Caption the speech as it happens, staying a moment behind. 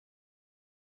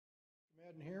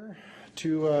Madden here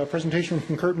to a presentation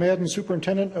from Kurt Madden,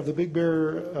 Superintendent of the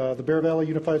the Bear Valley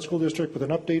Unified School District, with an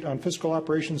update on fiscal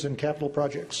operations and capital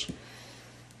projects.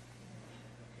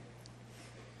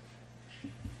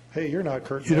 Hey, you're not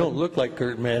Kurt Madden. You don't look like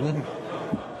Kurt Madden.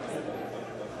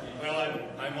 Well,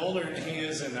 I'm older than he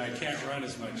is, and I can't run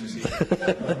as much as he is.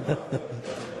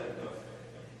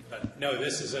 But no,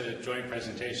 this is a joint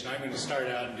presentation. I'm going to start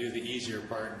out and do the easier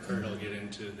part, and Kurt will get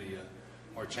into the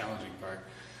more challenging part.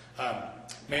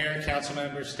 Mayor, council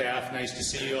members, staff, nice to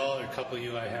see you all. There are a couple of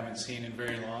you I haven't seen in a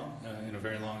very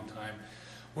long time.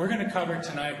 We're going to cover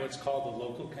tonight what's called the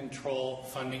local control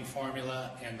funding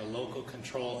formula and the local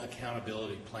control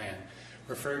accountability plan,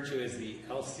 referred to as the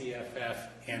LCFF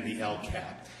and the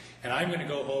LCAP. And I'm going to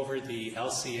go over the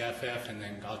LCFF, and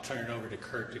then I'll turn it over to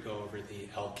Kurt to go over the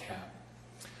LCAP.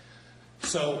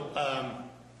 So,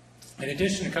 in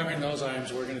addition to covering those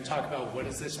items, we're going to talk about what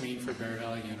does this mean for Bear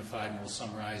Valley Unified, and we'll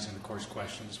summarize, and of course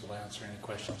questions. We'll answer any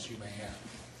questions you may have.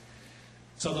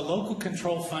 So the local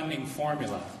control funding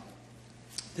formula,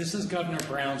 this is Governor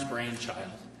Brown's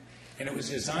brainchild, and it was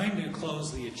designed to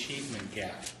close the achievement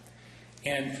gap.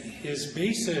 And his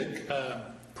basic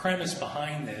premise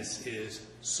behind this is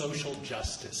social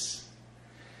justice.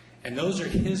 And those are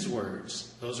his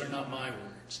words. Those are not my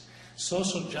words.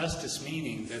 Social justice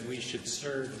meaning that we should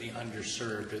serve the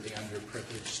underserved or the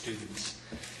underprivileged students.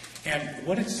 And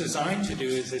what it's designed to do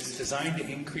is it's designed to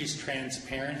increase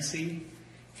transparency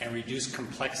and reduce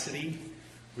complexity,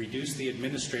 reduce the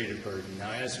administrative burden.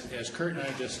 Now, as Kurt and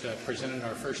I just presented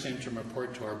our first interim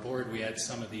report to our board, we had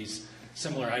some of these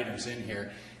similar items in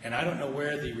here. And I don't know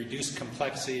where the reduced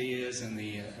complexity is and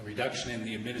the reduction in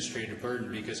the administrative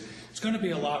burden, because it's going to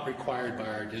be a lot required by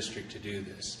our district to do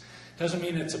this. Doesn't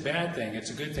mean it's a bad thing, it's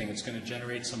a good thing. It's going to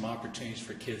generate some opportunities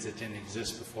for kids that didn't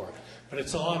exist before. But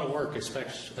it's a lot of work,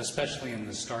 especially in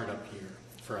the startup year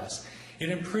for us. It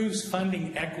improves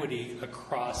funding equity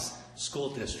across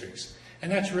school districts.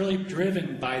 And that's really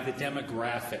driven by the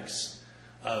demographics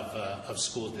of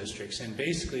school districts. And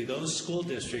basically those school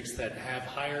districts that have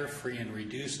higher free and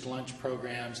reduced lunch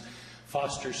programs,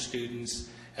 foster students,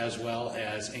 as well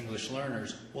as English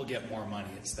learners will get more money.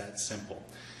 It's that simple.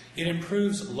 It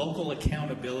improves local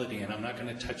accountability, and I'm not going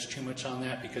to touch too much on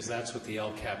that because that's what the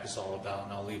LCAP is all about,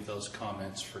 and I'll leave those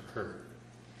comments for Kurt.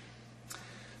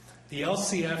 The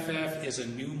LCFF is a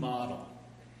new model.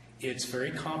 It's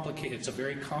very complicated. It's a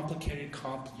very complicated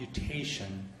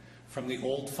computation from the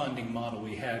old funding model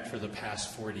we had for the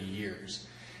past 40 years.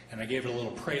 And I gave it a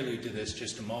little prelude to this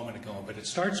just a moment ago, but it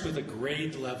starts with a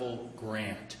grade level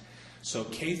grant. So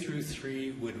K through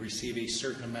 3 would receive a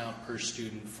certain amount per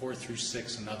student, 4 through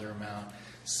 6 another amount,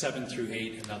 7 through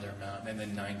 8 another amount, and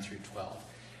then 9 through 12.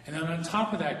 And then on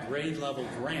top of that grade level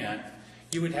grant,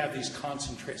 you would have these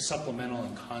supplemental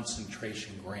and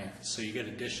concentration grants. So you get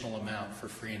additional amount for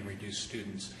free and reduced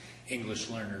students, English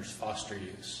learners, foster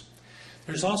use.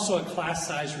 There's also a class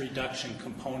size reduction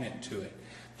component to it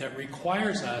that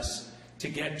requires us to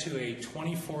get to a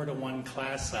 24-to-1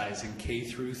 class size in K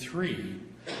through 3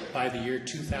 by the year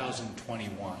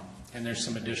 2021. And there's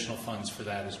some additional funds for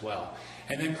that as well.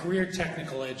 And then career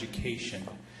technical education,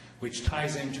 which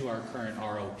ties into our current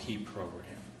ROP program.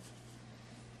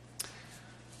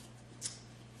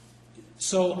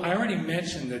 So I already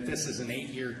mentioned that this is an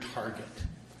 8-year target.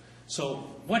 So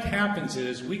what happens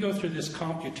is we go through this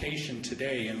computation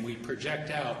today and we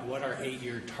project out what our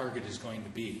 8-year target is going to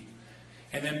be.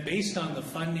 And then based on the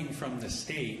funding from the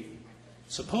state,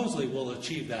 supposedly we'll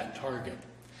achieve that target.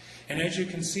 And as you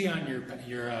can see on your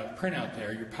printout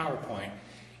there, your PowerPoint,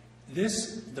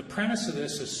 the premise of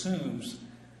this assumes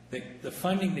that the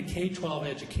funding to K-12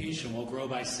 education will grow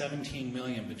by $17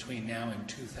 million between now and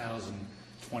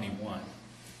 2021.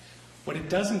 What it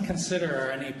doesn't consider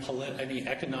are any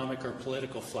economic or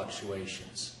political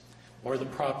fluctuations or the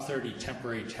Prop 30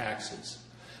 temporary taxes.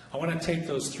 I want to take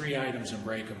those 3 items and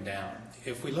break them down.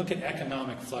 If we look at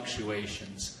economic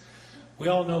fluctuations, we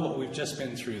all know what we've just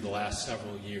been through the last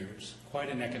several years. Quite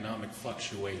an economic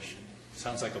fluctuation.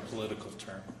 Sounds like a political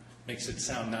term. Makes it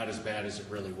sound not as bad as it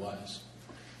really was.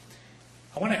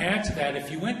 I want to add to that,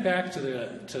 if you went back to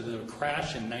the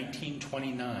crash in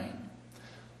 1929,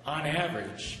 on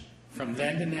average, from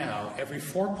then to now, every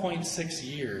 4.6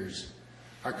 years,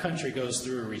 our country goes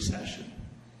through a recession.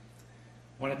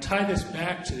 I want to tie this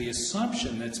back to the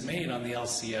assumption that's made on the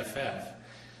LCFF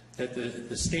that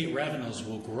the state revenues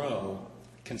will grow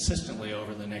consistently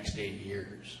over the next 8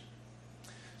 years.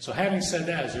 So having said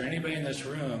that, is there anybody in this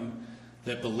room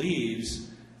that believes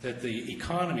that the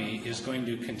economy is going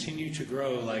to continue to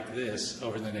grow like this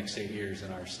over the next 8 years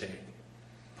in our state?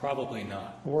 Probably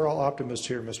not. We're all optimists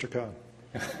here, Mr. Kahn.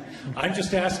 I'm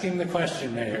just asking the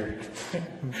question, Mayor.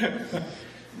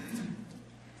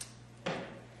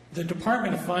 The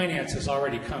Department of Finance has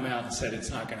already come out and said it's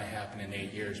not going to happen in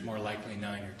 8 years, more likely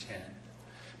 9 or 10.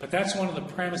 But that's one of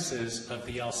the premises of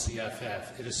the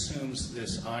LCFF. It assumes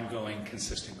this ongoing,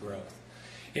 consistent growth.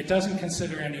 It doesn't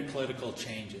consider any political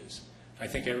changes. I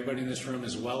think everybody in this room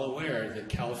is well aware that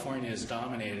California is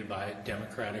dominated by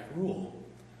Democratic rule.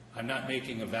 I'm not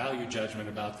making a value judgment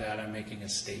about that. I'm making a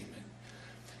statement.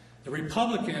 The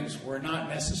Republicans were not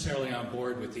necessarily on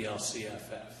board with the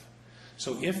LCFF.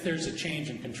 So if there's a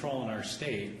change in control in our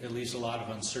state, it leaves a lot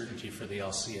of uncertainty for the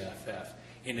LCFF,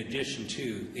 in addition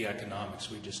to the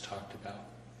economics we just talked about.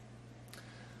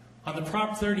 On the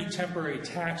Prop 30 temporary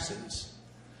taxes,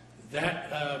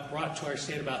 that brought to our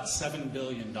state about $7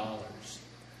 billion.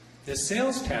 The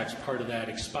sales tax part of that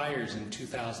expires in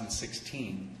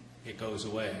 2016. It goes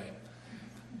away.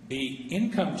 The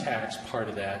income tax part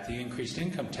of that, the increased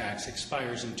income tax,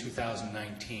 expires in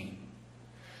 2019.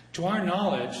 To our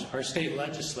knowledge, our state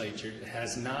legislature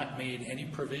has not made any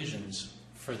provisions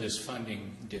for this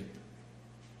funding dip.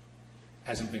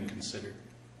 Hasn't been considered.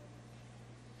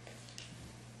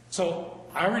 So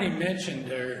I already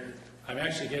mentioned, I'm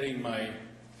actually getting my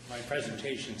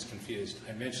presentations confused.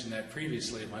 I mentioned that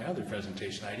previously in my other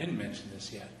presentation. I didn't mention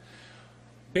this yet.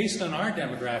 Based on our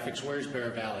demographics, where's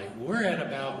Bear Valley? We're at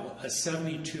about a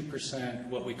 72%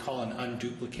 what we call an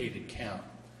unduplicated count.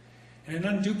 And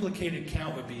an unduplicated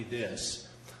count would be this.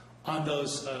 On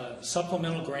those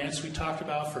supplemental grants we talked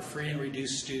about for free and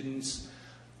reduced students,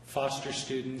 foster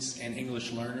students, and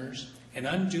English learners, an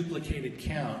unduplicated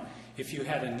count, if you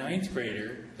had a 9th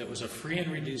grader that was a free and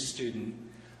reduced student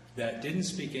that didn't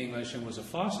speak English and was a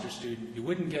foster student, you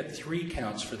wouldn't get 3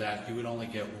 counts for that, you would only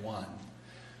get 1.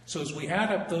 So as we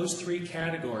add up those 3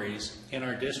 categories in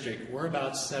our district, we're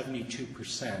about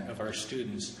 72% of our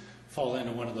students fall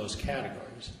into one of those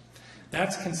categories.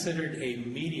 That's considered a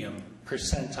medium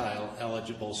percentile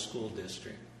eligible school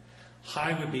district.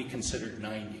 High would be considered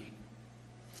 90.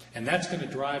 And that's going to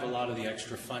drive a lot of the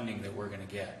extra funding that we're going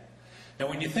to get. Now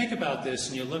when you think about this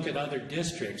and you look at other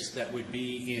districts that would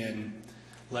be in,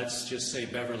 let's just say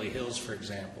Beverly Hills for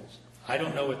example. I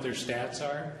don't know what their stats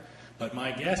are, but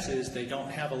my guess is they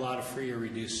don't have a lot of free or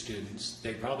reduced students.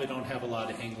 They probably don't have a lot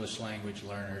of English language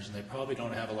learners, and they probably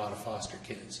don't have a lot of foster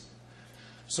kids.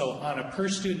 So on a per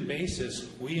student basis,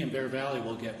 we in Bear Valley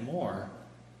will get more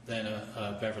than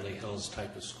a Beverly Hills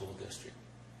type of school district.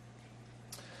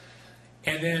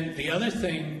 And then the other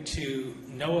thing to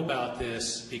know about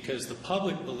this, because the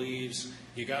public believes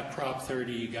you got Prop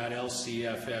 30, you got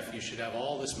LCFF, you should have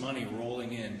all this money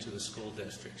rolling into the school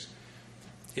districts,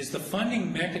 is the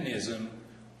funding mechanism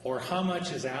or how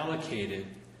much is allocated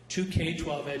to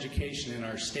K-12 education in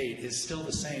our state is still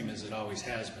the same as it always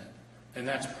has been. And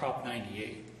that's Prop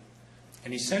 98.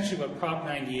 And essentially what Prop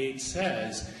 98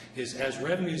 says is as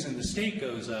revenues in the state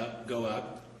go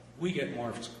up, we get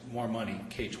more money,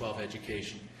 K-12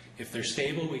 education. If they're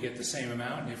stable, we get the same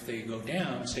amount, and if they go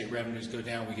down, state revenues go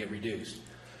down, we get reduced.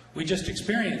 We just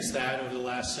experienced that over the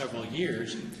last several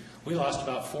years. We lost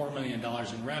about $4 million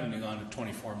in revenue on a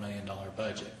 $24 million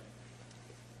budget.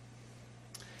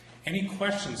 Any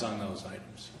questions on those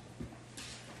items?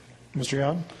 Mr.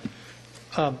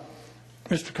 Yan?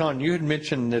 Mr. Khan, you had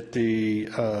mentioned that the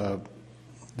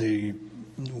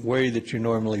way that you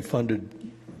normally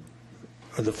funded,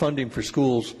 or the funding for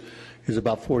schools is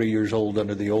about 40 years old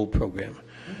under the old program.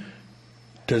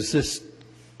 Does this,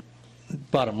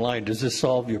 bottom line, does this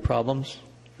solve your problems?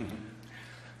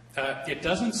 It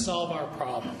doesn't solve our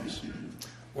problems.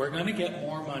 We're going to get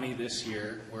more money this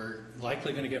year. We're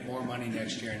likely going to get more money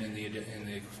next year and in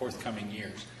the forthcoming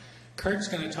years. Kurt's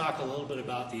going to talk a little bit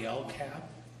about the LCAP.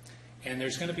 And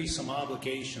there's going to be some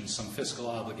obligations, some fiscal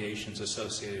obligations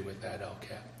associated with that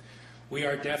LCAP. We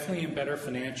are definitely in better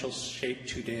financial shape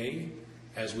today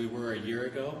as we were a year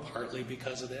ago, partly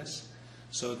because of this.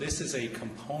 So this is a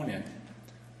component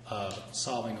of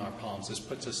solving our problems. This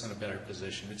puts us in a better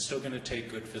position. It's still going to take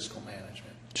good fiscal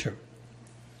management. Sure.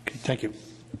 Okay, thank you.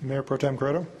 Mayor Pro Tem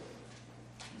Corretto?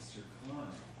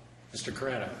 Mr.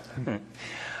 Corretto.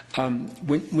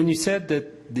 When you said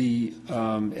that the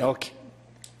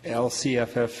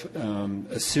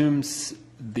LCFF assumes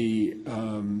the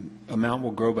amount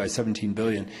will grow by $17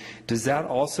 billion. Does that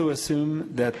also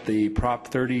assume that the Prop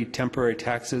 30 temporary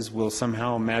taxes will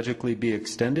somehow magically be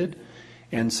extended,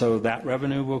 and so that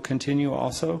revenue will continue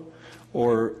also?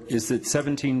 Or is it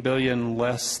 $17 billion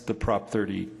less the Prop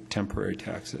 30 temporary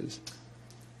taxes?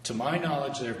 To my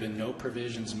knowledge, there have been no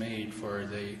provisions made for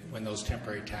when those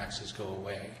temporary taxes go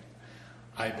away.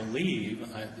 I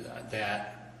believe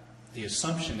that the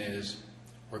assumption is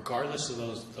regardless of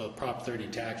those Prop 30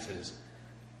 taxes,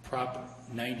 Prop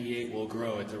 98 will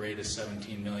grow at the rate of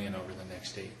 17 million over the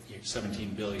next 8 years,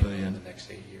 17 billion over the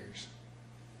next 8 years.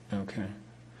 Okay.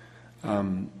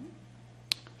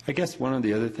 I guess one of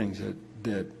the other things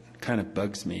that kind of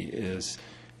bugs me is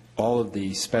all of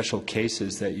the special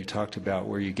cases that you talked about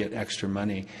where you get extra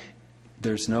money.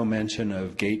 There's no mention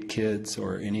of gate kids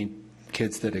or any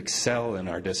kids that excel in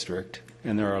our district,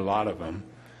 and there are a lot of them.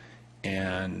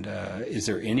 And is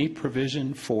there any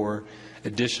provision for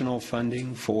additional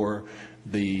funding for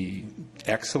the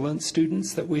excellent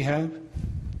students that we have?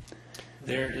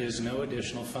 There is no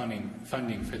additional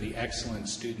funding for the excellent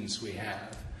students we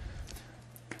have.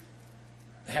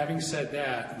 Having said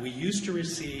that, we used to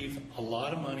receive a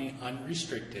lot of money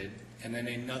unrestricted and then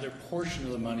another portion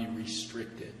of the money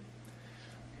restricted.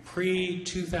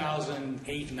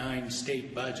 Pre-2008-9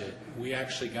 state budget, we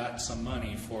actually got some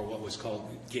money for what was called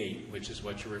GATE, which is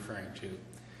what you're referring to.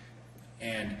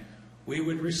 And we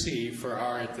would receive for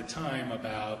our, at the time,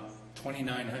 about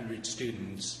 2,900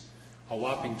 students, a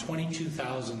whopping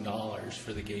 $22,000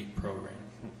 for the GATE program.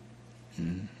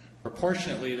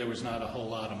 Proportionately, there was not a whole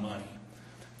lot of money.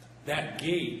 That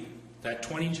GATE, that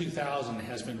 $22,000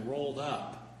 has been rolled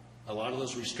up. A lot of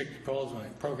those restricted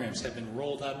programs have been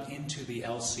rolled up into the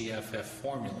LCFF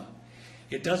formula.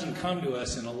 It doesn't come to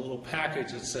us in a little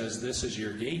package that says this is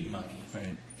your GATE money,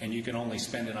 right, and you can only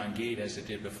spend it on GATE as it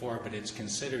did before, but it's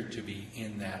considered to be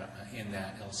in that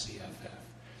LCFF.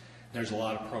 There's a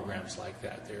lot of programs like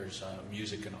that. There's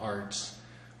music and arts.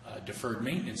 Deferred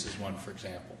maintenance is one, for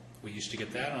example. We used to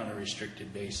get that on a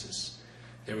restricted basis.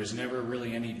 There was never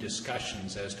really any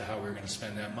discussions as to how we were going to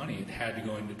spend that money. It had to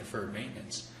go into deferred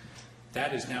maintenance.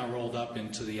 That is now rolled up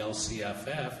into the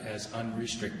LCFF as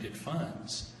unrestricted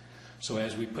funds. So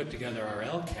as we put together our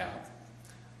LCAP,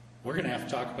 we're going to have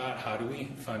to talk about how do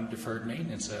we fund deferred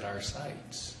maintenance at our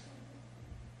sites.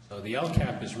 So the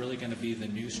LCAP is really going to be the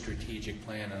new strategic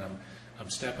plan, and I'm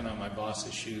stepping on my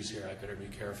boss's shoes here. I better be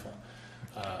careful.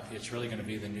 It's really going to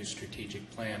be the new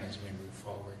strategic plan as we move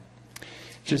forward.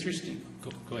 Interesting.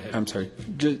 Go ahead. I'm sorry.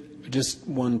 Just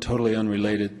one totally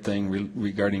unrelated thing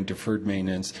regarding deferred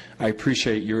maintenance. I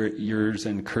appreciate yours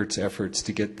and Kurt's efforts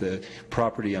to get the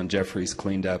property on Jeffries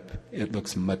cleaned up. It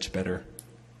looks much better.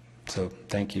 So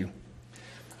thank you.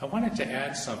 I wanted to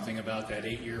add something about that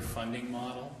 8-year funding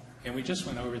model, and we just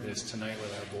went over this tonight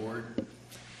with our board.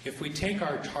 If we take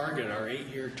our target, our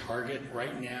 8-year target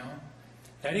right now,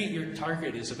 that 8-year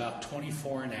target is about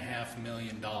 $24.5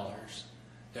 million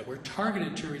that we're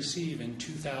targeted to receive in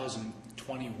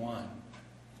 2021.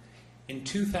 In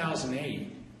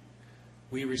 2008,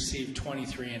 we received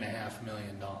 $23.5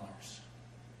 million.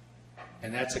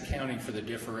 And that's accounting for the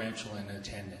differential in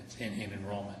attendance, in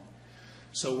enrollment.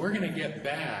 So we're going to get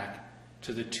back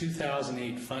to the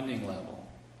 2008 funding level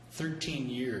 13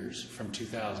 years from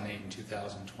 2008 and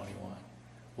 2021.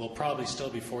 We'll probably still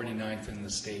be 49th in the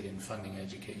state in funding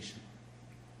education.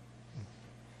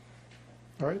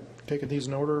 All right, taking these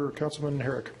in order, Councilman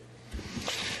Herrick.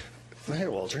 Hey,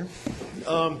 Walter.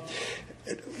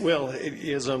 Well,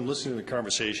 as I'm listening to the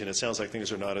conversation, it sounds like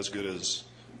things are not as good as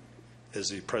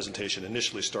the presentation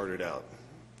initially started out.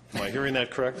 Am I hearing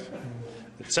that correct?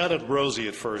 It sounded rosy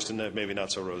at first, and then maybe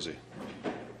not so rosy.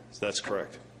 So that's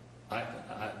correct.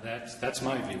 That's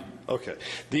my view. Okay.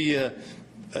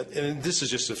 And this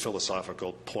is just a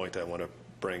philosophical point I want to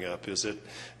bring up, is that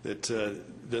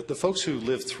the folks who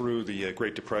lived through the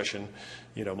Great Depression,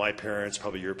 you know, my parents,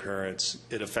 probably your parents,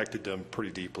 it affected them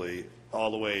pretty deeply,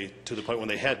 all the way to the point when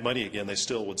they had money again, they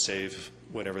still would save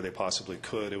whenever they possibly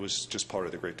could. It was just part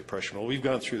of the Great Depression. Well, we've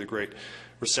gone through the Great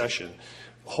Recession.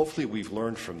 Hopefully we've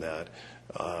learned from that.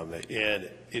 And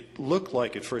it looked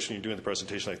like at first when you're doing the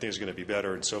presentation like things are going to be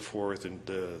better and so forth. And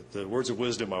the words of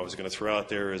wisdom I was going to throw out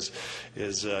there is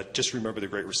just remember the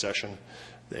Great Recession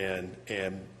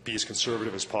and be as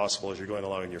conservative as possible as you're going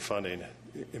along in your funding.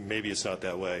 And maybe it's not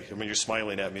that way. I mean, you're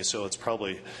smiling at me, so it's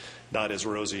probably not as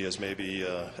rosy as maybe,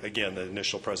 again, the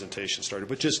initial presentation started.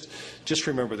 But just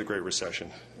remember the Great Recession.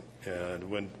 And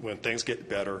when things get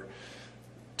better,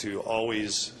 to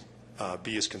always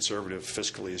be as conservative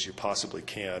fiscally as you possibly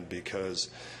can, because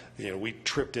you know we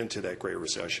tripped into that Great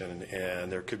Recession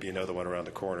and there could be another one around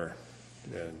the corner,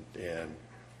 and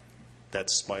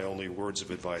that's my only words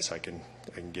of advice I can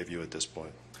give you at this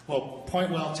point. Well,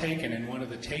 point well taken, and one of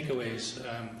the takeaways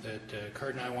that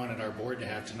Kurt and I wanted our board to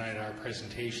have tonight at our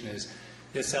presentation is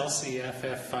this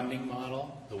LCFF funding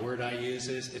model. The word I use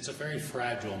is it's a very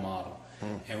fragile model,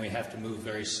 and we have to move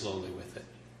very slowly with it.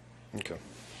 Okay.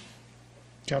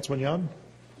 Councilman Yan?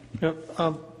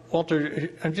 Walter,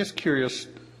 I'm just curious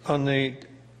on the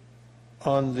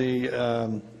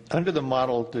under the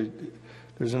model,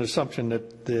 there's an assumption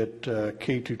that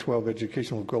K-12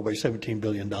 education will grow by $17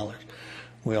 billion.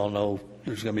 We all know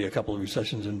there's going to be a couple of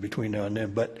recessions in between now and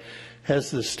then, but has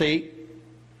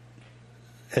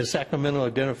Sacramento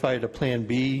identified a plan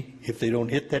B if they don't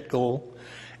hit that goal?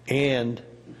 And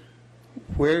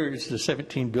where is the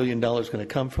 $17 billion going to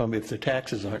come from if the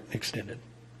taxes aren't extended?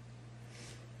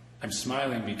 I'm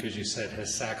smiling because you said,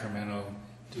 has Sacramento,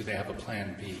 do they have a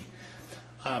plan B?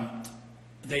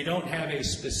 They don't have a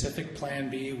specific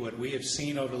plan B. What we have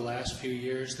seen over the last few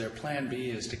years, their plan B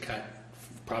is to cut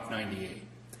Prop 98.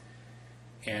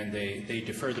 And they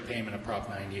defer the payment of Prop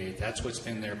 98. That's what's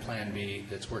been their plan B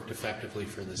that's worked effectively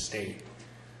for the state.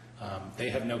 They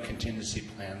have no contingency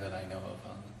plan that I know of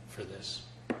for this.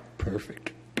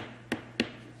 Perfect.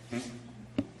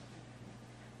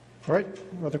 All right,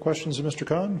 other questions of Mr.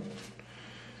 Khan?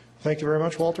 Thank you very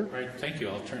much, Walter. All right, thank you.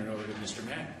 I'll turn it over to Mr.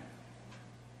 Madden.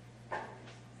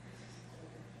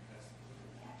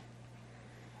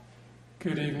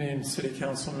 Good evening, City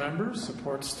Council members,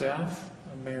 support staff,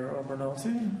 Mayor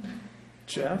Obernolte,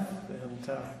 Jeff, and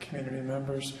community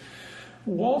members.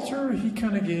 Walter, he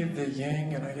kind of gave the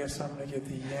yin, and I guess I'm going to give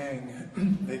the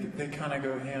yang. They kind of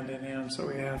go hand in hand, so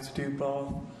we have to do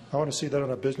both. I want to see that on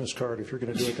a business card if you're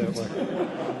going to do it that way.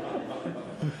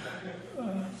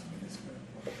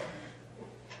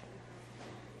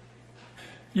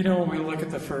 You know, when we look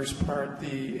at the first part,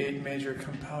 the 8 major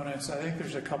components, I think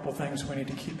there's a couple things we need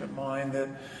to keep in mind that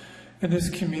in this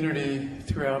community,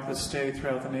 throughout the state,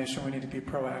 throughout the nation, we need to be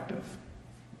proactive.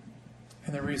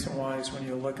 And the reason why is when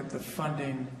you look at the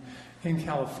funding in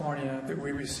California that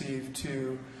we receive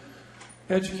to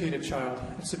educate a child,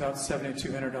 it's about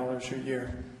 $7,200 a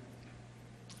year.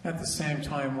 At the same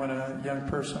time, when a young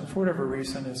person, for whatever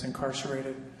reason, is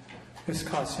incarcerated, it's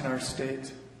costing our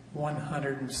state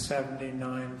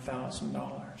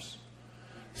 $179,000.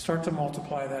 Start to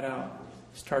multiply that out.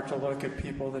 Start to look at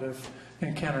people that have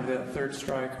encountered that third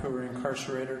strike who are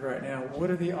incarcerated right now. What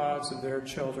are the odds of their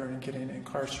children getting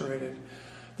incarcerated?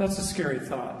 That's a scary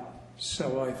thought.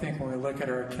 So I think when we look at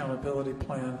our accountability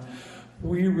plan,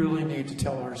 we really need to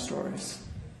tell our stories.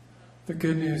 The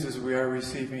good news is we are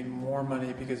receiving more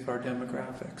money because of our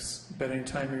demographics. But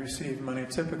anytime you receive money,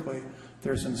 typically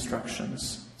there's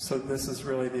instructions. So this is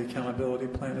really the accountability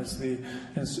plan is the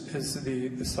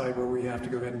side where we have to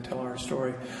go ahead and tell our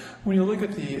story. When you look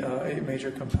at the 8 major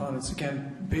components,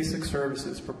 again, basic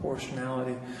services,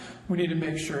 proportionality, we need to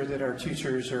make sure that our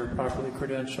teachers are properly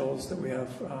credentialed, that we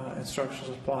have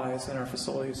instructional supplies, and our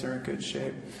facilities are in good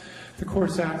shape. The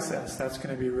course access, that's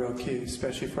going to be real key,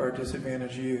 especially for our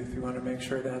disadvantaged youth. We want to make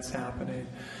sure that's happening.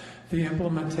 The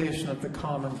implementation of the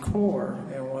Common Core,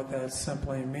 and what that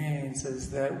simply means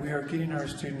is that we are getting our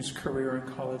students career and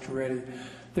college ready.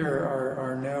 There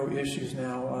are no issues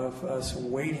now of us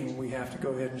waiting. We have to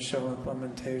go ahead and show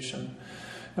implementation.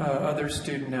 Other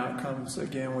student outcomes,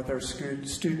 again, with our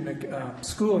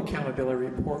school accountability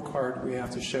report card, we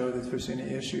have to show that if there's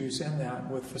any issues in that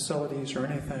with facilities or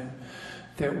anything,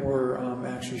 that we're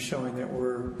actually showing that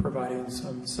we're providing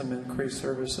some increased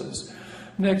services.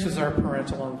 Next is our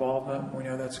parental involvement. We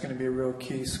know that's going to be a real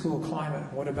key. School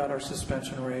climate. What about our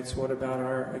suspension rates? What about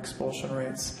our expulsion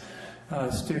rates?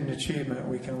 Student achievement.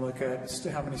 We can look at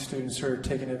how many students are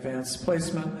taking advanced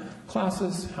placement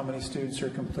classes, how many students are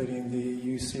completing the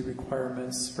UC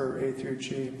requirements for A through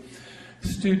G.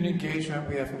 Student engagement,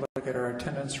 we have to look at our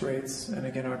attendance rates, and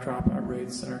again, our dropout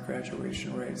rates and our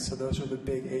graduation rates. So those are the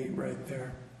big 8 right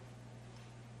there.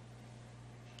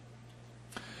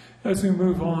 As we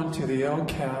move on to the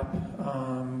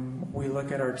LCAP, we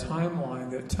look at our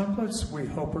timeline. The templates, we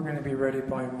hope we're going to be ready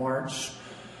by March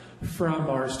from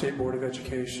our State Board of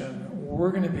Education.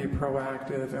 We're going to be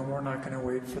proactive, and we're not going to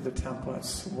wait for the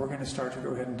templates. We're going to start to go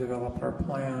ahead and develop our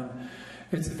plan.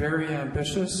 It's very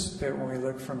ambitious that when we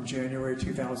look from January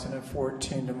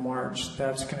 2014 to March,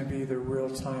 that's going to be the real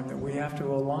time that we have to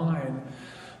align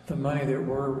the money that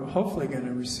we're hopefully going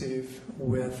to receive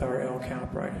with our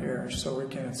LCAP right here. So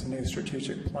again, it's a new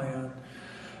strategic plan.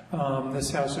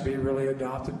 This has to be really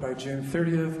adopted by June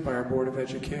 30th by our Board of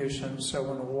Education. So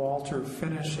when Walter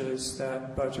finishes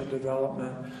that budget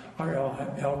development, our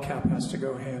LCAP has to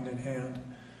go hand in hand.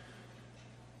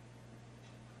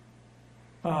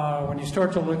 When you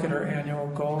start to look at our annual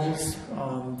goals,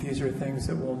 these are things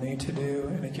that we'll need to do.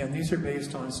 And again, these are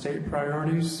based on state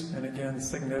priorities. And again,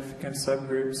 significant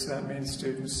subgroups, that means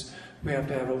students, we have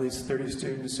to have at least 30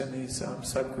 students in these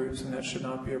subgroups, and that should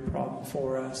not be a problem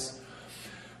for us.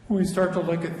 When we start to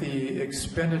look at the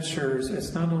expenditures,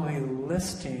 it's not only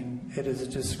listing, it is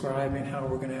describing how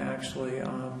we're going to actually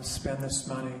spend this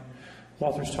money.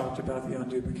 Walter's talked about the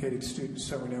unduplicated students,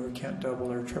 so we know we can't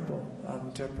double or triple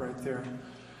dip right there.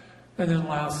 And then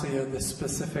lastly, the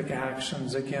specific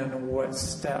actions, again, what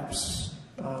steps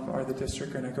are the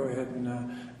district going to go ahead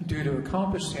and do to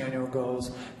accomplish the annual goals,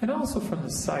 and also from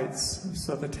the sites.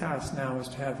 So the task now is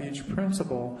to have each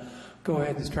principal go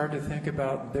ahead and start to think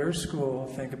about their school,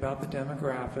 think about the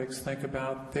demographics, think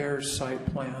about their site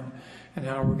plan, and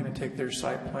how we're going to take their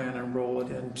site plan and roll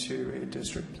it into a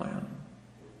district plan.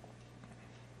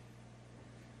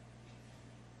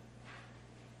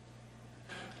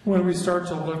 When we start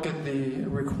to look at the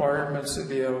requirements of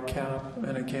the LCAP,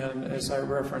 and again, as I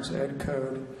reference Ed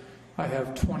Code, I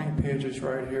have 20 pages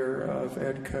right here of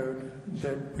Ed Code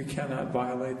that we cannot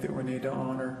violate, that we need to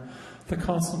honor. The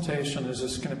consultation is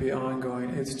just going to be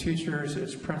ongoing. It's teachers,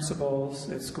 it's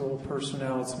principals, it's school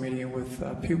personnel, it's meeting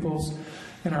with pupils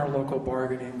in our local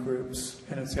bargaining groups,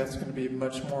 and that's going to be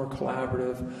much more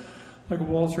collaborative. Like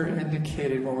Walter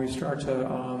indicated, when we start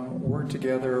to work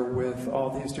together with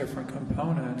all these different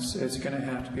components, it's going to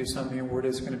have to be something where it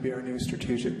is going to be our new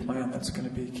strategic plan that's going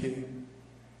to be key.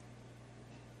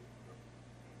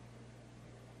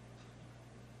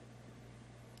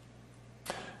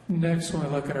 Next, when we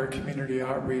look at our community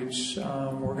outreach,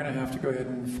 we're going to have to go ahead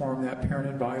and form that parent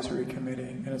advisory committee,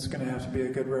 and it's going to have to be a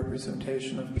good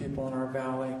representation of people in our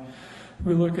valley.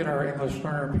 We look at our English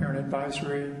Learner Parent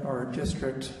Advisory, our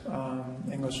district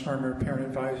English Learner Parent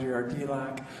Advisory, our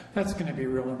DLAC. That's going to be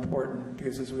real important,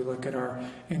 because as we look at our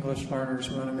English learners,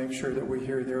 we want to make sure that we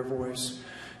hear their voice.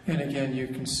 And again, you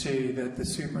can see that the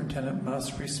superintendent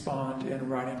must respond in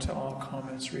writing to all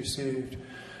comments received.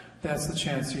 That's the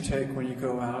chance you take when you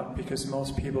go out, because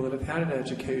most people that have had an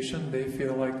education, they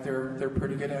feel like they're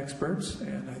pretty good experts,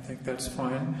 and I think that's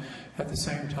fine. At the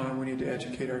same time, we need to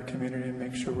educate our community and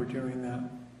make sure we're doing that.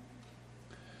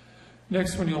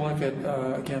 Next, when you look at,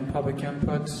 again, public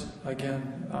inputs,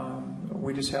 again,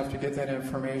 we just have to get that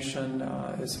information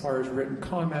as far as written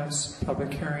comments,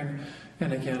 public hearing,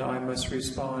 and again, I must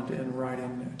respond in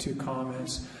writing to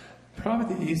comments.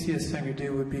 Probably the easiest thing to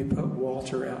do would be put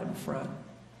Walter out in front.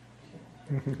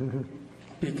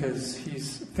 Because he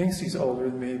thinks he's older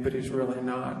than me, but he's really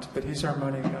not. But he's our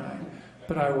money guy.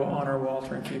 But I will honor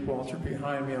Walter and keep Walter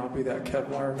behind me. I'll be that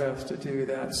Kevlar vest to do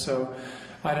that. So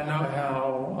I don't know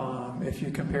how, if you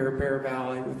compare Bear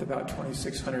Valley with about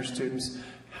 2,600 students,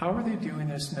 how are they doing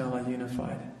this in LA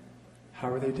Unified?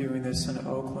 How are they doing this in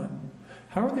Oakland?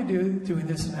 How are they doing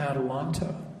this in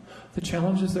Adelanto? The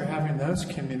challenges they're having in those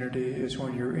communities is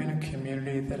when you're in a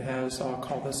community that has, I'll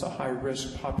call this a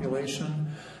high-risk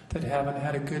population, that haven't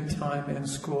had a good time in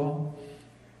school,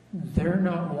 they're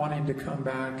not wanting to come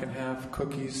back and have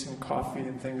cookies and coffee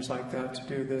and things like that to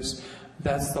do this.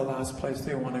 That's the last place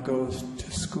they want to go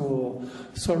to school.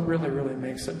 So it really, really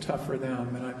makes it tough for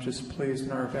them. And I'm just pleased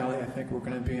in our valley, I think we're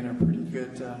going to be in a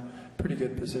pretty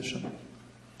good position.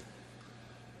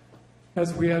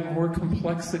 As we add more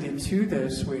complexity to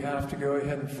this, we have to go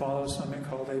ahead and follow something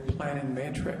called a planning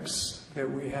matrix, that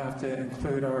we have to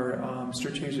include our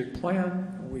strategic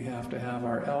plan, we have to have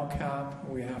our LCAP,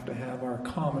 we have to have our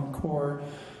Common Core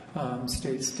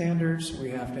state standards, we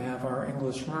have to have our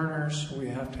English learners, we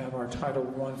have to have our Title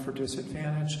I for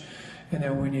disadvantage, and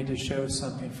then we need to show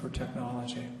something for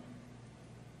technology.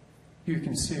 You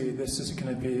can see this is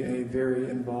going to be a very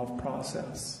involved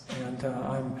process, and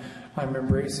I'm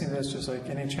embracing this just like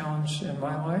any challenge in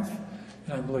my life,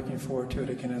 and I'm looking forward to it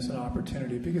again as an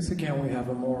opportunity, because again, we have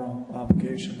a moral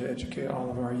obligation to educate all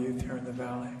of our youth here in the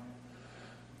Valley.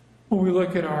 When we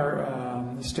look at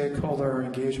our stakeholder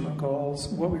engagement goals,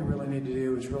 what we really need to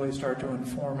do is really start to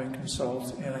inform and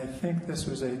consult, and I think this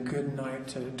was a good night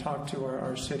to talk to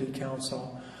our city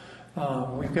council.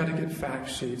 We've got to get fact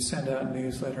sheets, send out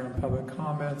newsletter and public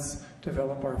comments,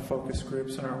 develop our focus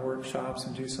groups and our workshops,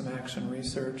 and do some action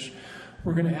research.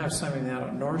 We're going to have something out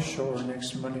at North Shore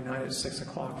next Monday night at 6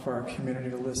 o'clock for our community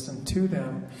to listen to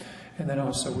them. And then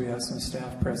also we have some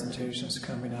staff presentations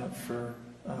coming up for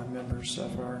members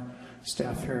of our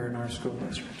staff here in our school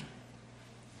district.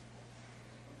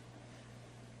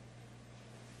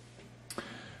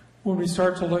 When we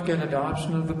start to look at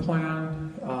adoption of the plan,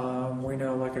 we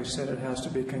know, like I said, it has to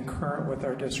be concurrent with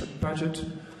our district budget.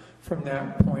 From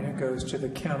that point, it goes to the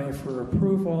county for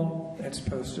approval. It's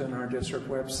posted on our district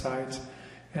website,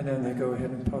 and then they go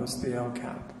ahead and post the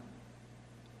LCAP.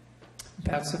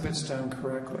 That's if it's done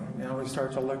correctly. Now we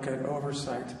start to look at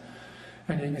oversight,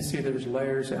 and you can see there's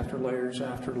layers after layers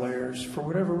after layers. For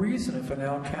whatever reason, if an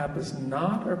LCAP is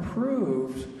not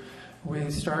approved,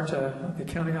 The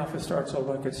county office starts to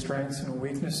look at strengths and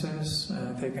weaknesses.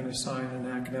 They can assign an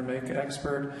academic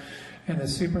expert. And the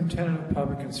superintendent of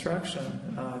public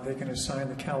instruction, they can assign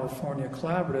the California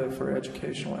Collaborative for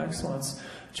Educational Excellence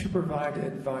to provide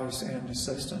advice and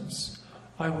assistance.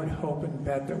 I would hope and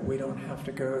bet that we don't have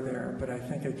to go there, but I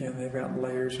think, again, they've got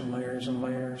layers and layers and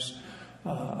layers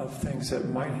of things that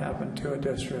might happen to a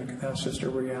district. That's just a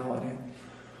reality.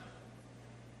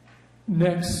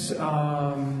 Next,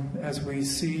 as we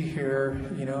see here,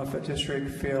 if a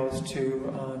district fails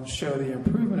to show the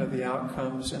improvement of the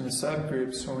outcomes in the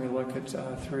subgroups, when we look at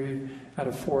 3 out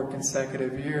of 4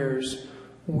 consecutive years,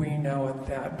 we know at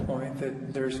that point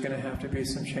that there's going to have to be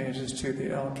some changes to the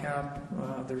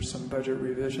LCAP. There's some budget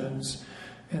revisions.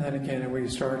 And then again, we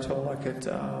start to look at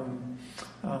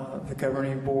the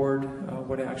governing board,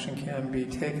 what action can be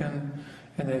taken,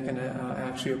 and they can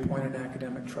actually appoint an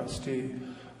academic trustee.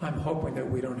 I'm hoping that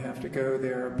we don't have to go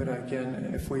there, but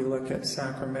again, if we look at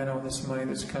Sacramento and this money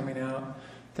that's coming out,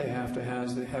 they have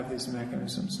these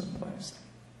mechanisms in place.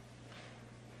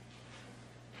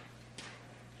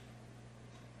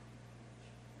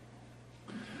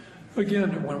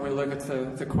 Again, when we look at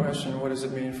the question, what does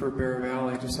it mean for Bear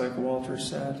Valley, just like Walter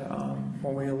said,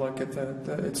 when we look at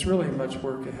it's really much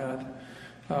work ahead.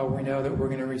 We know that we're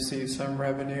going to receive some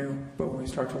revenue, but when we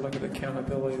start to look at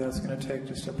accountability, that's going to take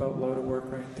just a boatload of work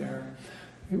right there.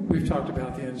 We've talked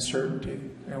about the uncertainty,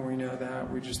 and we know that.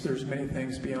 There's many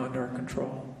things beyond our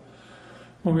control.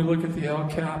 When we look at the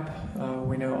LCAP,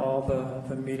 we know all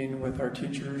the meeting with our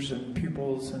teachers and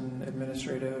pupils and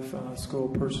administrative school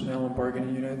personnel and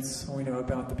bargaining units. We know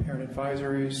about the parent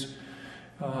advisories,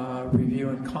 review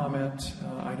and comment.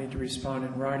 I need to respond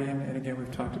in writing. And again,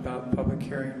 we've talked about public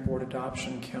hearing, board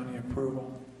adoption, county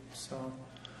approval. So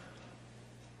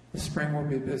the spring will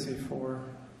be busy for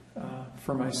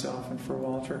myself and for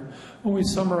Walter. When we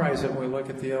summarize it, when we look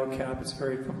at the LCAP, it's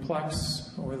very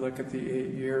complex. When we look at the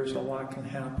 8 years, a lot can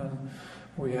happen.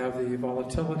 We have the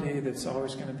volatility that's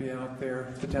always going to be out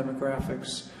there, the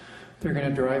demographics. They're going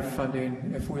to drive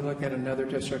funding. If we look at another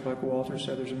district, like Walter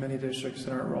said, there's many districts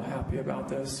that aren't real happy about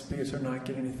this because they're not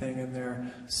getting anything in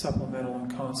their supplemental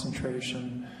and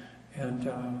concentration, and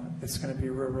it's going to be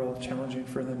real challenging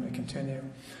for them to continue.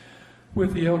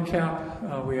 With the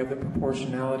LCAP, we have the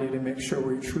proportionality to make sure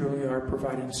we truly are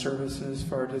providing services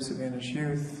for our disadvantaged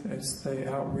youth. It's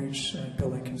the outreach and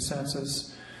building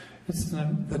consensus. It's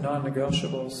the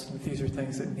non-negotiables. These are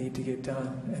things that need to get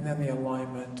done. And then the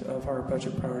alignment of our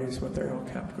budget priorities with our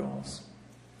LCAP goals.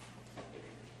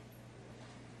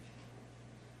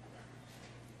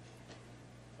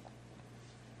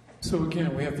 So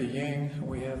again, we have the yin,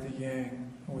 we have the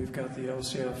yang. We've got the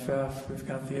LCFF, we've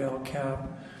got the LCAP.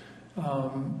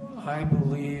 I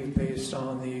believe, based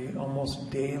on the almost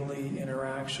daily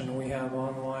interaction we have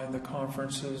online, the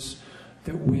conferences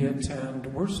that we attend,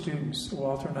 we're students.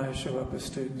 Walter and I show up as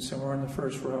students, and we're in the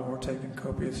first row, and we're taking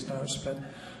copious notes, but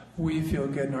we feel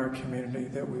good in our community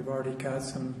that we've already got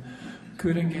some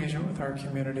good engagement with our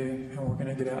community, and we're going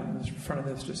to get out in front of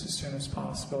this just as soon as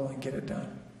possible and get it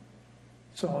done.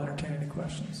 So I'll entertain any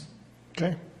questions.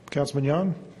 Okay. Councilman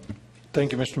Yon?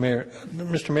 Thank you, Mr. Mayor.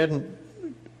 Mr. Madden,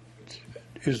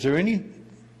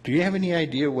 do you have any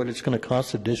idea what it's going to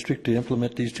cost the district to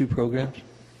implement these 2 programs?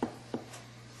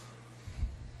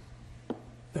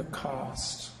 The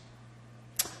cost.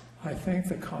 I think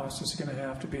the cost is going to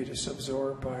have to be just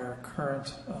absorbed by our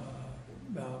current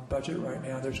budget right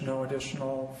now. There's no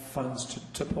additional funds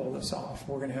to pull this off.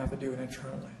 We're going to have to do it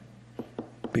internally.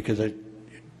 Because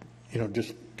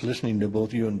just listening to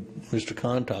both you and Mr.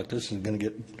 Khan talk, this is going to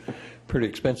get pretty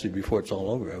expensive before it's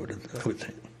all over, I would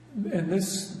think. And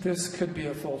this could be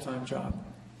a full-time job.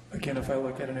 Again, if I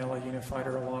look at an LA Unified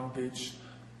or a Long Beach,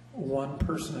 one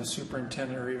person, a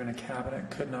superintendent or even a cabinet,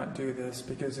 could not do this,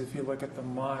 because if you look at the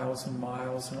miles and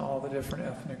miles and all the different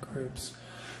ethnic groups,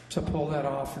 to pull that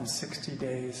off in 60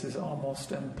 days is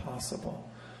almost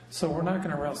impossible. So we're not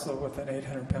going to wrestle with an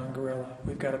 800-pound gorilla.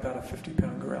 We've got about a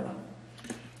 50-pound gorilla.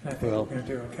 And I think we're going to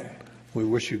do okay. We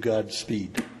wish you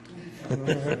Godspeed.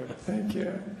 Thank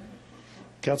you.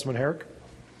 Councilman Herrick?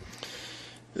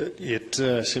 It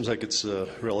seems like it's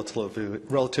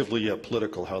relatively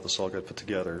political how this all got put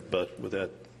together, but with that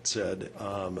said,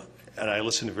 and I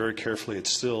listened very carefully, it's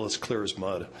still as clear as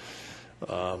mud.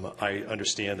 I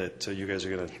understand that you guys are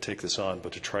going to take this on,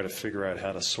 but to try to figure out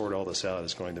how to sort all this out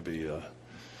is going to be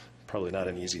probably not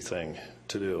an easy thing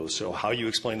to do. So how you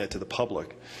explain that to the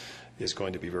public is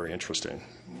going to be very interesting,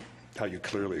 how you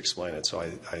clearly explain it. So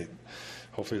I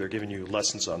hopefully they're giving you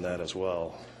lessons on that as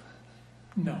well.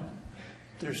 No.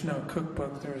 There's no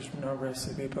cookbook, there's no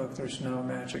recipe book, there's no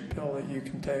magic pill that you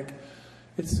can take.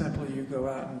 It's simply you go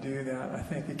out and do that. I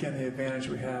think, again, the advantage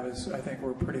we have is I think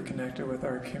we're pretty connected with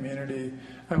our community.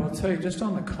 I will tell you, just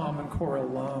on the Common Core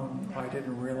alone, I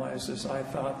didn't realize this. I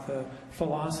thought the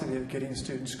philosophy of getting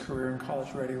students career and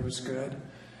college ready was good.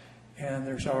 And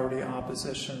there's already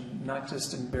opposition, not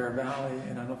just in Bear Valley,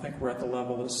 and I don't think we're at the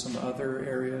level of some other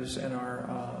areas in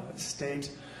our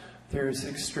state. There's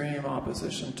extreme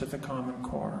opposition to the Common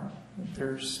Core.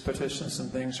 There's petitions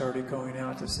and things already going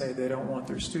out to say they don't want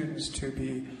their students to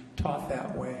be taught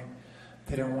that way.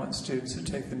 They don't want students to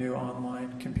take the new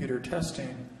online computer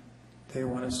testing. They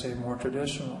want to stay more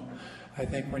traditional. I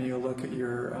think when you look at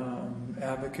your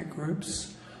advocate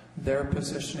groups, they're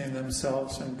positioning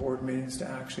themselves in board meetings to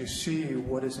actually see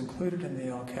what is included in the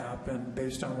LCAP, and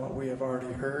based on what we have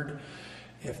already heard,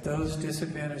 if those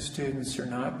disadvantaged students are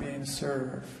not being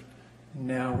served,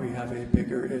 now we have a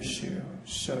bigger issue.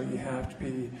 So you have to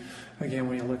be, again,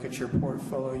 when you look at your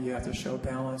portfolio, you have to show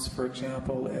balance. For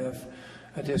example, if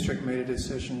a district made a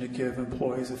decision to give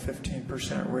employees a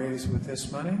 15% raise with this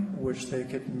money, which they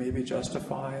could maybe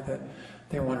justify that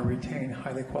they want to retain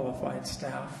highly qualified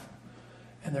staff,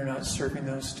 and they're not serving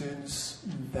those students,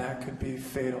 that could be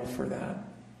fatal for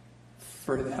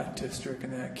that district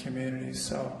and that community.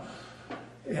 So,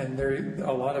 and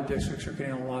a lot of districts are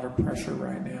getting a lot of pressure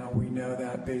right now. We know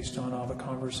that based on all the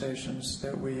conversations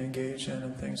that we engage in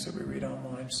and things that we read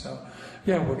online. So,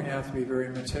 yeah, we're going to have to be very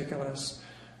meticulous.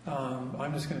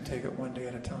 I'm just going to take it one day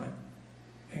at a time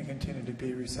and continue to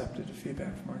be receptive to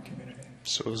feedback from our community.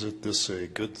 So is this a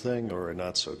good thing or a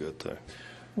not so good thing?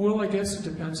 Well, I guess it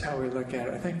depends how we look at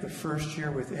it. I think the first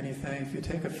year with anything, if you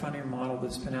take a funding model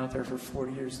that's been out there for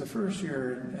 40 years, the first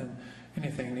year and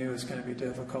anything new is going to be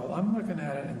difficult. I'm looking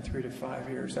at it in 3 to 5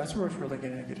 years. That's where it's really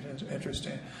going to get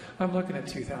interesting. I'm looking at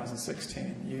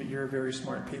 2016. You're very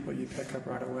smart people. You pick up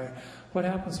right away. What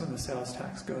happens when the sales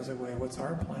tax goes away? What's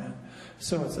our plan?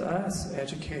 So it's us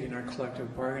educating our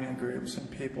collective bargaining groups and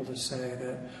people to say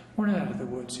that we're not out of the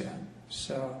woods yet.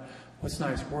 So what's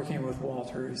nice working with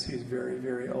Walter is he's very,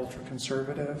 very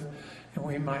ultra-conservative, and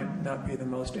we might not be the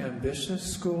most ambitious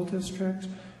school district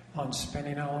on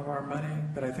spending all of our money,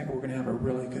 but I think we're going to have a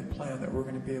really good plan that we're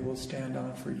going to be able to stand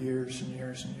on for years and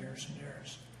years and years and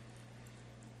years.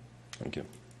 Thank you.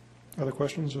 Other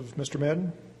questions of Mr.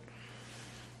 Madden?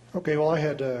 Okay, well, I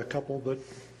had a couple, but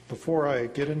before I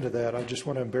get into that, I just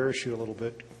want to embarrass you a little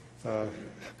bit.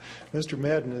 Mr.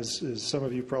 Madden, as some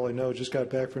of you probably know, just got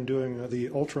back from doing the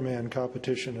Ultraman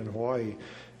competition in Hawaii.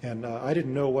 And I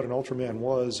didn't know what an Ultraman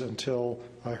was until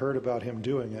I heard about him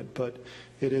doing it. But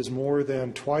it is more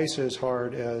than twice as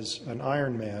hard as an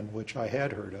Ironman, which I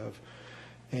had heard of.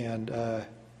 And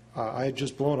I'm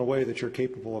just blown away that you're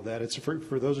capable of that. It's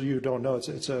for those of you who don't know,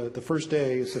 it's the first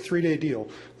day, it's a 3-day deal.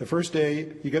 The first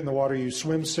day, you get in the water, you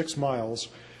swim 6 miles.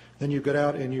 Then you get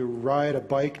out and you ride a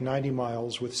bike 90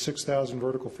 miles with 6,000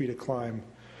 vertical feet of climb.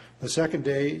 The second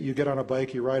day, you get on a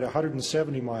bike, you ride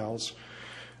 170 miles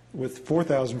with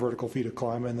 4,000 vertical feet of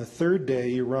climb. And the third day,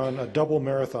 you run a double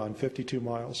marathon, 52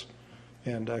 miles.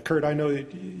 And Kurt, I know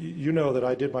you know that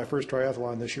I did my first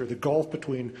triathlon this year. The gulf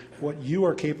between what you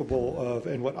are capable of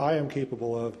and what I am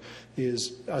capable of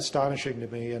is astonishing to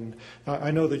me. And I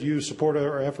know that you support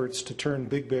our efforts to turn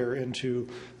Big Bear into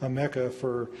a mecca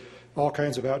for all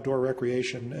kinds of outdoor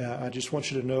recreation. I just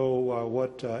want you to know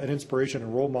what an inspiration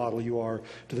and role model you are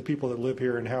to the people that live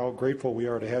here and how grateful we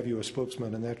are to have you as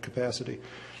spokesman in that capacity.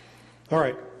 All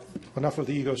right, enough of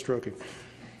the ego stroking.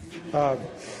 Oh,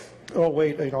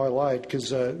 wait, I lied,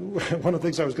 because one of the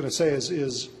things I was going to say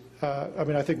is I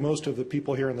mean, I think most of the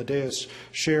people here in the dais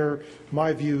share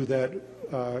my view that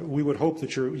we would hope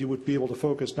that you would be able to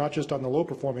focus not just on the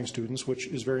low-performing students, which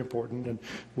is very important, and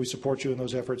we support you in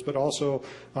those efforts, but also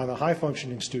on the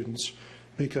high-functioning students,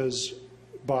 because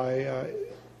by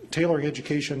tailoring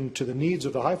education to the needs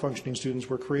of the high-functioning students,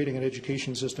 we're creating an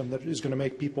education system that is going to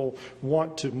make people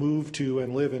want to move to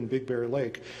and live in Big Bear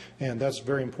Lake, and that's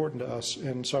very important to us.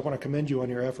 And so I want to commend you on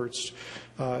your efforts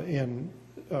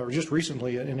just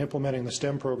recently in implementing the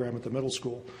STEM program at the middle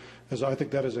school, as I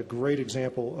think that is a great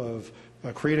example of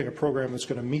creating a program that's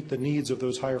going to meet the needs of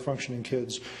those higher functioning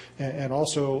kids, and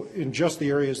also in just the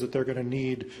areas that they're going to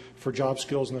need for job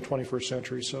skills in the 21st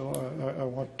century. So I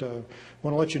want to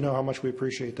let you know how much we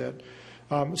appreciate that.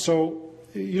 So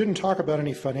you didn't talk about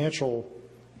any financial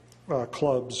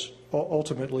clubs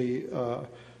ultimately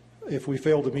if we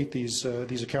fail to meet these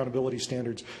accountability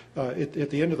standards. At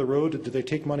the end of the road, do they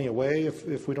take money away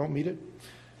if we don't meet it?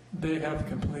 They have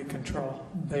complete control.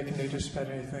 They can just spend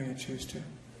anything they choose to.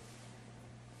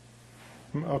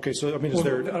 Okay, so I mean,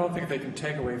 I don't think they can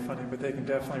take away funding, but they can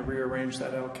definitely rearrange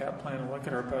that LCAP plan and look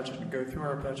at our budget and go through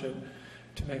our budget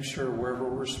to make sure wherever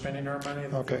we're spending our money,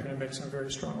 that Okay. they're going to make some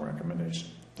very strong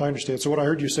recommendations. I understand. So what I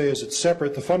heard you say is it's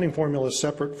separate, the funding formula is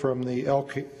separate from the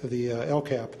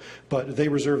LCAP, but they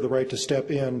reserve the right to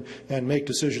step in and make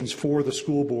decisions for the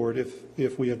school board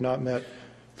if we have not met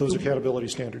those accountability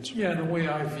standards. Yeah, and the way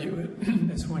I view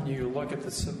it is when you look at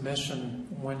the submission,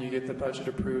 when you get the budget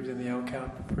approved and the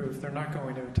LCAP approved, they're not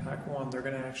going to attack one, they're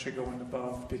going to actually go into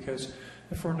both, because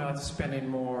if we're not spending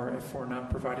more, if we're not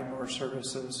providing more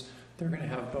services, they're going to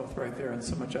have both right there, and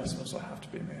some adjustments will have to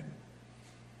be made.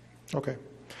 Okay.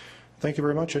 Thank you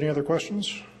very much. Any other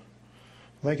questions?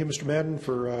 Thank you, Mr. Madden,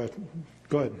 for,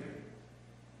 go ahead.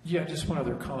 Yeah, just one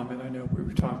other comment. I know we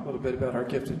were talking a little bit about our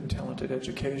gifted and talented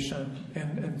education,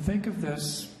 and think of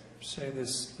this, say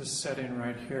this setting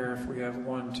right here. If we have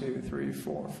 1, 2, 3,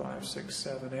 4, 5, 6,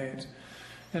 7, 8,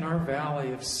 in our valley,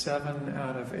 if 7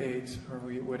 out of 8, or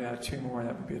we would add 2 more,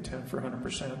 that would be a 10 for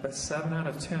 100%. But 7 out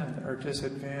of 10 are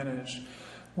disadvantaged.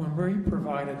 When we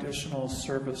provide additional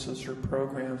services or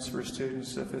programs for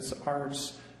students, if it's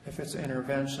arts, if it's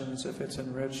interventions, if it's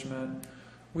enrichment,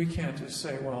 we can't just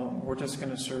say, well, we're just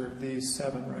going to serve these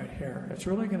 7 right here. It's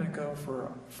really going to go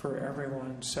for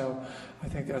everyone. So I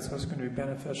think that's what's going to be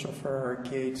beneficial for our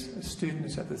GATE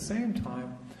students. At the same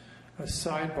time, a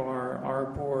sidebar, our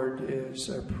board is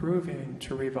approving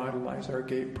to revitalize our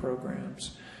GATE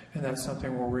programs. And that's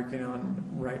something we're working on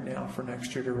right now for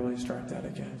next year to really start that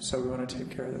again. So we want to take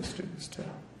care of those students too.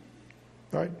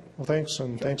 All right. Well, thanks,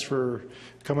 and thanks for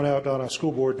coming out on a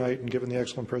school board night and giving the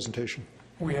excellent presentation.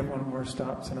 We have one more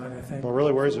stop tonight, I think. Well,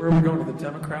 really, where is it? Where are we going, to the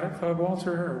Democratic Club,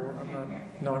 Walter? Or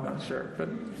I'm not sure, but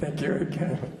thank you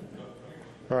again.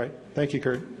 All right. Thank you,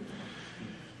 Kurt.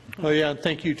 Oh, yeah, and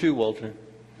thank you too, Walter.